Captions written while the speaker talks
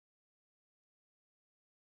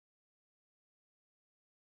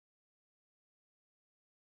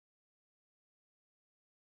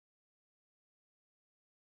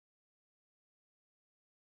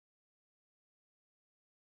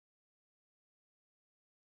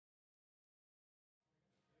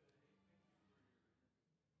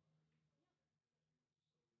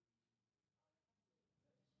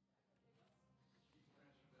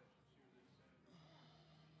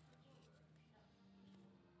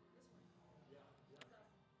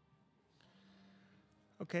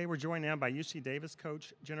Okay, we're joined now by UC Davis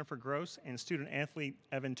coach Jennifer Gross and student athlete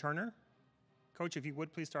Evanne Turner. Coach, if you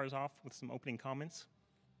would please start us off with some opening comments.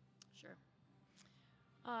 Sure.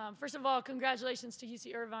 First of all, congratulations to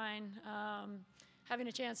UC Irvine. Having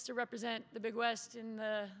a chance to represent the Big West in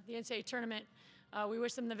the NCAA tournament. We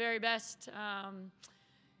wish them the very best.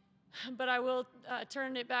 But I will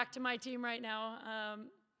turn it back to my team right now.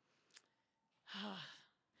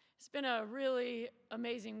 It's been a really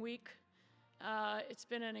amazing week. It's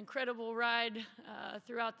been an incredible ride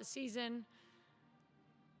throughout the season.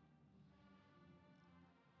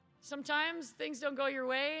 Sometimes things don't go your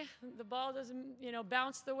way. The ball doesn't,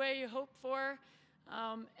 bounce the way you hope for.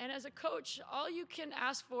 And as a coach, all you can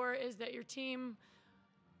ask for is that your team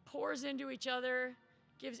pours into each other,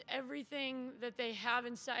 gives everything that they have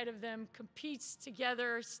inside of them, competes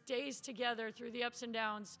together, stays together through the ups and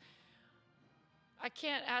downs. I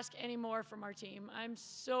can't ask any more from our team. I'm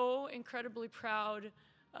so incredibly proud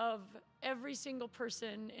of every single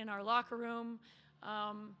person in our locker room.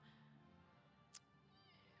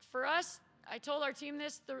 For us, I told our team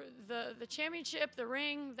this, the championship, the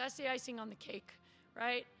ring, that's the icing on the cake,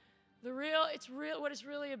 right? What it's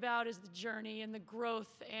really about is the journey and the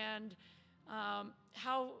growth and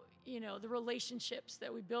how, the relationships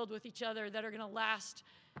that we build with each other that are gonna last,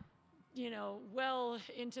 well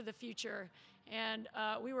into the future. And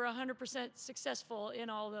we were 100% successful in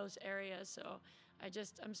all those areas. So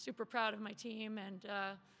I'm super proud of my team. And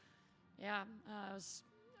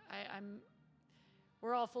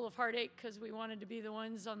we're all full of heartache because we wanted to be the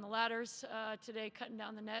ones on the ladders today cutting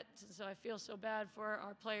down the net. So I feel so bad for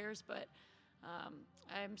our players, but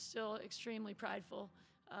I'm still extremely prideful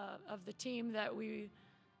of the team that we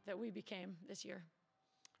became this year.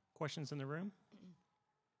 Questions in the room?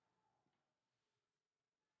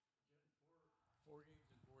 4 games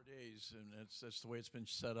in 4 days, and that's the way it's been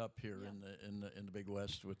set up here in the Big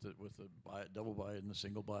West with the double bye and the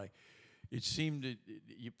single bye. It seemed that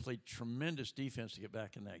you played tremendous defense to get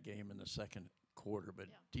back in that game in the second quarter, but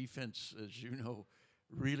defense, as you know,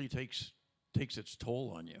 really takes its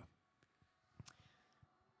toll on you.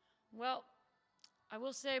 Well, I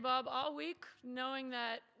will say, Bob, all week, knowing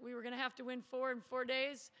that we were going to have to win 4 in 4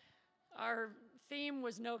 days, our theme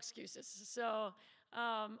was no excuses. So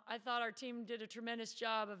I thought our team did a tremendous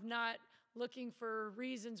job of not looking for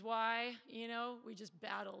reasons why, we just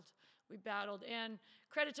battled. We battled. And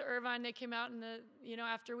credit to Irvine, they came out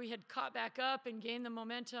after we had caught back up and gained the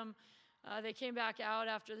momentum, they came back out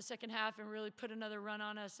after the second half and really put another run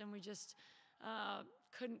on us, and we just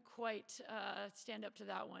couldn't quite stand up to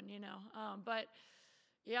that one, But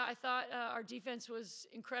yeah, I thought our defense was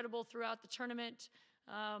incredible throughout the tournament.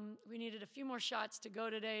 We needed a few more shots to go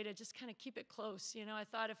today to just kind of keep it close. I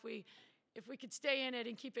thought if we could stay in it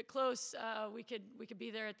and keep it close, we could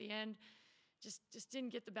be there at the end. Just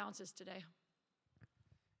didn't get the bounces today.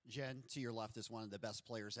 Jen, to your left is one of the best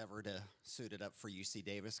players ever to suit it up for UC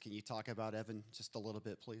Davis. Can you talk about Evan just a little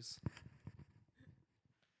bit, please?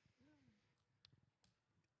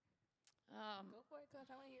 Go for it,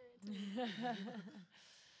 Coach. I want to hear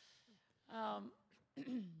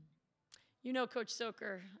it. Coach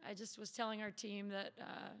Soker, I just was telling our team that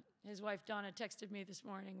his wife Donna texted me this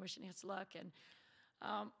morning wishing us luck. And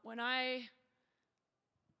when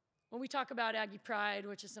we talk about Aggie Pride,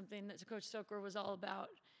 which is something that Coach Soker was all about,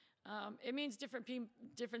 it means different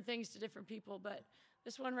things to different people, but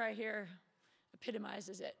this one right here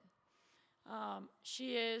epitomizes it.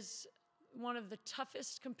 She is one of the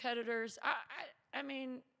toughest competitors. I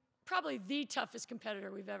mean, probably the toughest competitor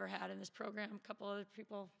we've ever had in this program. A couple other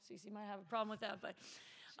people, Cece might have a problem with that, but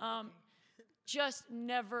just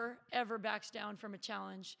never, ever backs down from a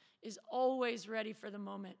challenge, is always ready for the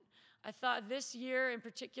moment. I thought this year in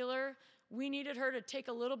particular, we needed her to take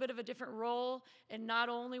a little bit of a different role and not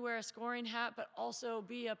only wear a scoring hat, but also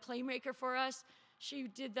be a playmaker for us. She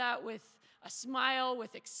did that with a smile,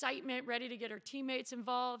 with excitement, ready to get her teammates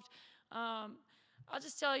involved. I'll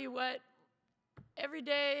just tell you what, every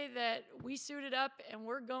day that we suited up and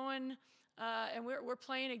we're going and we're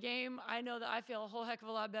playing a game, I know that I feel a whole heck of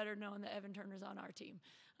a lot better knowing that Evanne Turner's on our team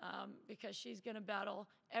because she's going to battle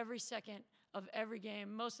every second of every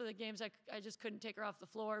game. Most of the games I just couldn't take her off the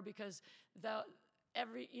floor because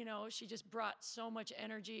she just brought so much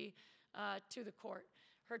energy to the court.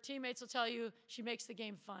 Her teammates will tell you she makes the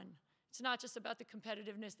game fun. It's not just about the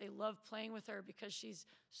competitiveness. They love playing with her because she's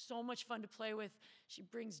so much fun to play with. She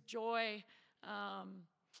brings joy.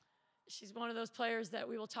 She's one of those players that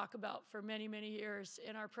we will talk about for many, many years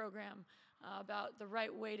in our program about the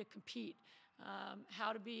right way to compete,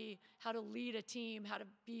 how to lead a team, how to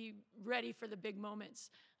be ready for the big moments.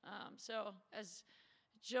 So as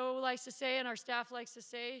Joe likes to say and our staff likes to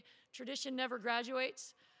say, tradition never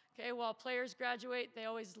graduates. Okay, while players graduate, they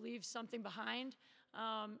always leave something behind,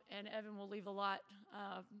 and Evan will leave a lot,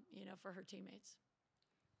 for her teammates.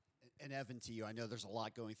 And Evan, to you, I know there's a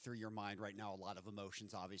lot going through your mind right now, a lot of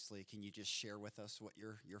emotions, obviously. Can you just share with us what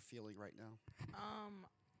you're feeling right now?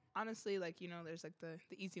 Honestly, there's like the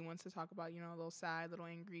easy ones to talk about, a little sad, a little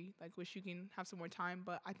angry, like wish you can have some more time.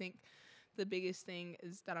 But I think the biggest thing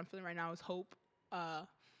is that I'm feeling right now is hope.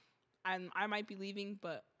 I might be leaving,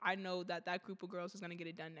 but I know that group of girls is going to get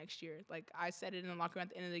it done next year. Like I said it in the locker room at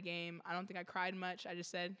the end of the game. I don't think I cried much. I just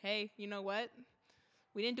said, hey, you know what?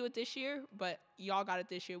 We didn't do it this year, but y'all got it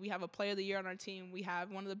this year. We have a player of the year on our team. We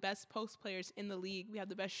have one of the best post players in the league. We have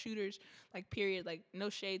the best shooters, period. No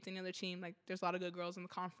shade to any other team. There's a lot of good girls in the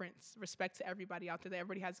conference. Respect to everybody out there. That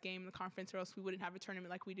everybody has game in the conference, or else we wouldn't have a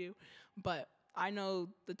tournament like we do. But I know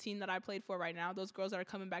the team that I played for right now, those girls that are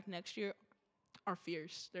coming back next year are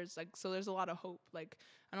fierce. There's a lot of hope. I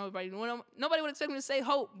know nobody would expect me to say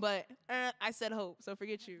hope, but I said hope, so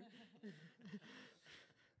forget you.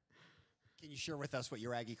 Can you share with us what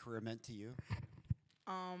your Aggie career meant to you?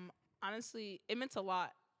 Honestly, it meant a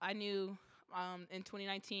lot. I knew in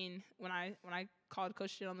 2019 when I called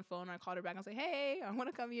Coach Jen on the phone, I called her back and I was like, hey, I want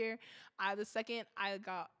to come here. The second I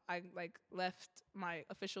left my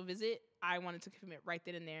official visit, I wanted to commit right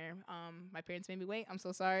then and there. My parents made me wait. I'm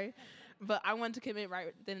so sorry. But I wanted to commit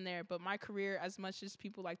right then and there. But my career, as much as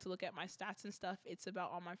people like to look at my stats and stuff, it's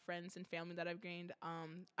about all my friends and family that I've gained.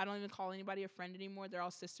 I don't even call anybody a friend anymore. They're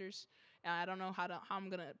all sisters. I don't know how I'm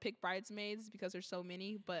going to pick bridesmaids because there's so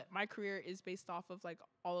many. But my career is based off of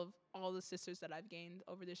all the sisters that I've gained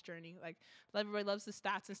over this journey. Everybody loves the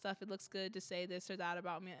stats and stuff. It looks good to say this or that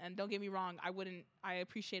about me. And don't get me wrong, I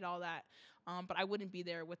appreciate all that. But I wouldn't be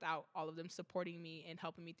there without all of them supporting me and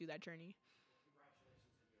helping me through that journey.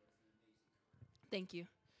 Thank you.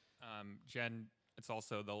 Jen, it's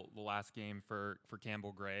also the last game for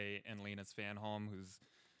Campbell Gray and Lena Svanholm, who's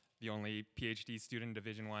the only PhD student in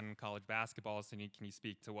Division I college basketball. So can you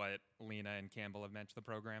speak to what Lena and Campbell have meant to the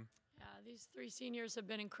program? Yeah, these three seniors have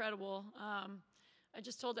been incredible. I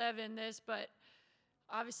just told Evan this, but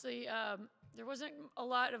obviously there wasn't a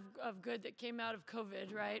lot of good that came out of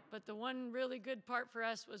COVID, right? But the one really good part for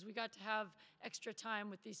us was we got to have extra time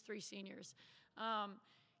with these three seniors.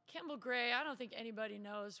 Campbell Gray, I don't think anybody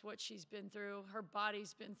knows what she's been through, her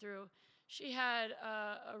body's been through. She had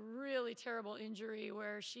a really terrible injury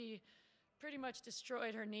where she pretty much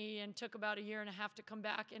destroyed her knee and took about 1.5 years to come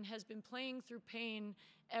back and has been playing through pain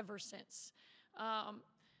ever since.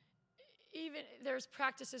 Even there's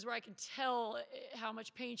practices where I can tell how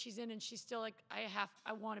much pain she's in, and she's still like,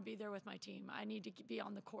 I want to be there with my team. I need to be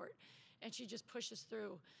on the court. And she just pushes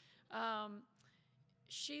through.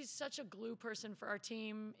 She's such a glue person for our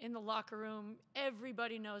team in the locker room.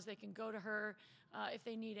 Everybody knows they can go to her if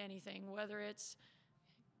they need anything, whether it's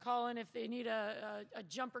calling if they need a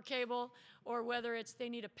jumper cable or whether it's they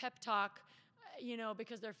need a pep talk,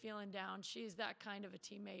 because they're feeling down. She's that kind of a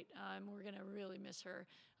teammate, and we're going to really miss her.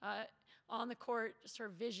 On the court, just her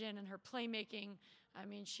vision and her playmaking, I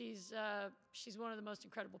mean, she's one of the most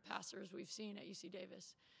incredible passers we've seen at UC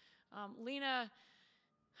Davis. Lena,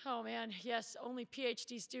 oh man, yes, only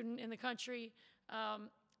PhD student in the country.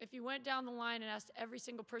 If you went down the line and asked every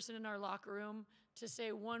single person in our locker room to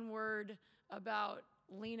say one word about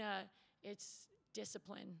Lena, it's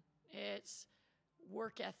discipline, it's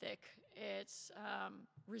work ethic, it's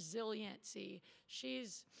resiliency.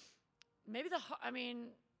 She's maybe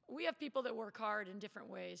we have people that work hard in different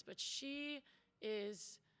ways, but she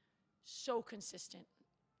is so consistent.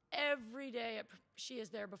 Every day she is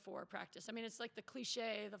there before practice. I mean, it's like the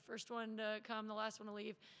cliche, the first one to come, the last one to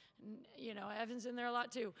leave. And, Evan's in there a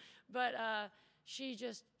lot too. But she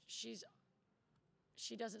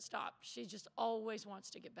doesn't stop. She just always wants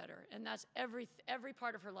to get better. And that's every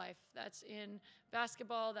part of her life. That's in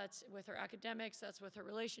basketball, that's with her academics, that's with her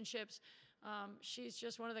relationships. She's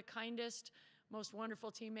just one of the kindest, most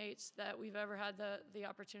wonderful teammates that we've ever had the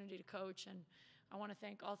opportunity to coach. And I want to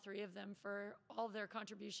thank all three of them for all of their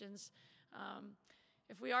contributions.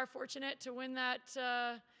 If we are fortunate to win that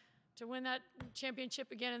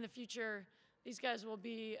championship again in the future, these guys will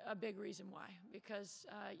be a big reason why. Because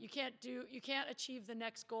you can't achieve the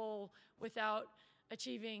next goal without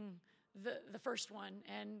achieving the first one.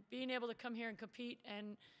 And being able to come here and compete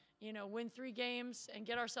and win 3 games and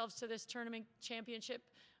get ourselves to this tournament championship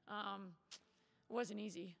wasn't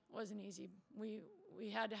easy. We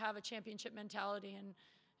had to have a championship mentality,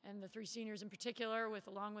 and the 3 seniors in particular,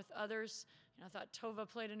 along with others. I thought Tova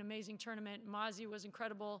played an amazing tournament. Mazi was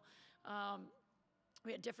incredible.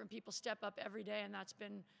 We had different people step up every day, and that's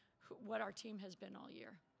been what our team has been all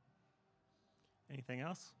year. Anything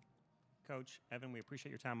else? Coach, Evan, we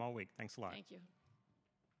appreciate your time all week. Thanks a lot. Thank you.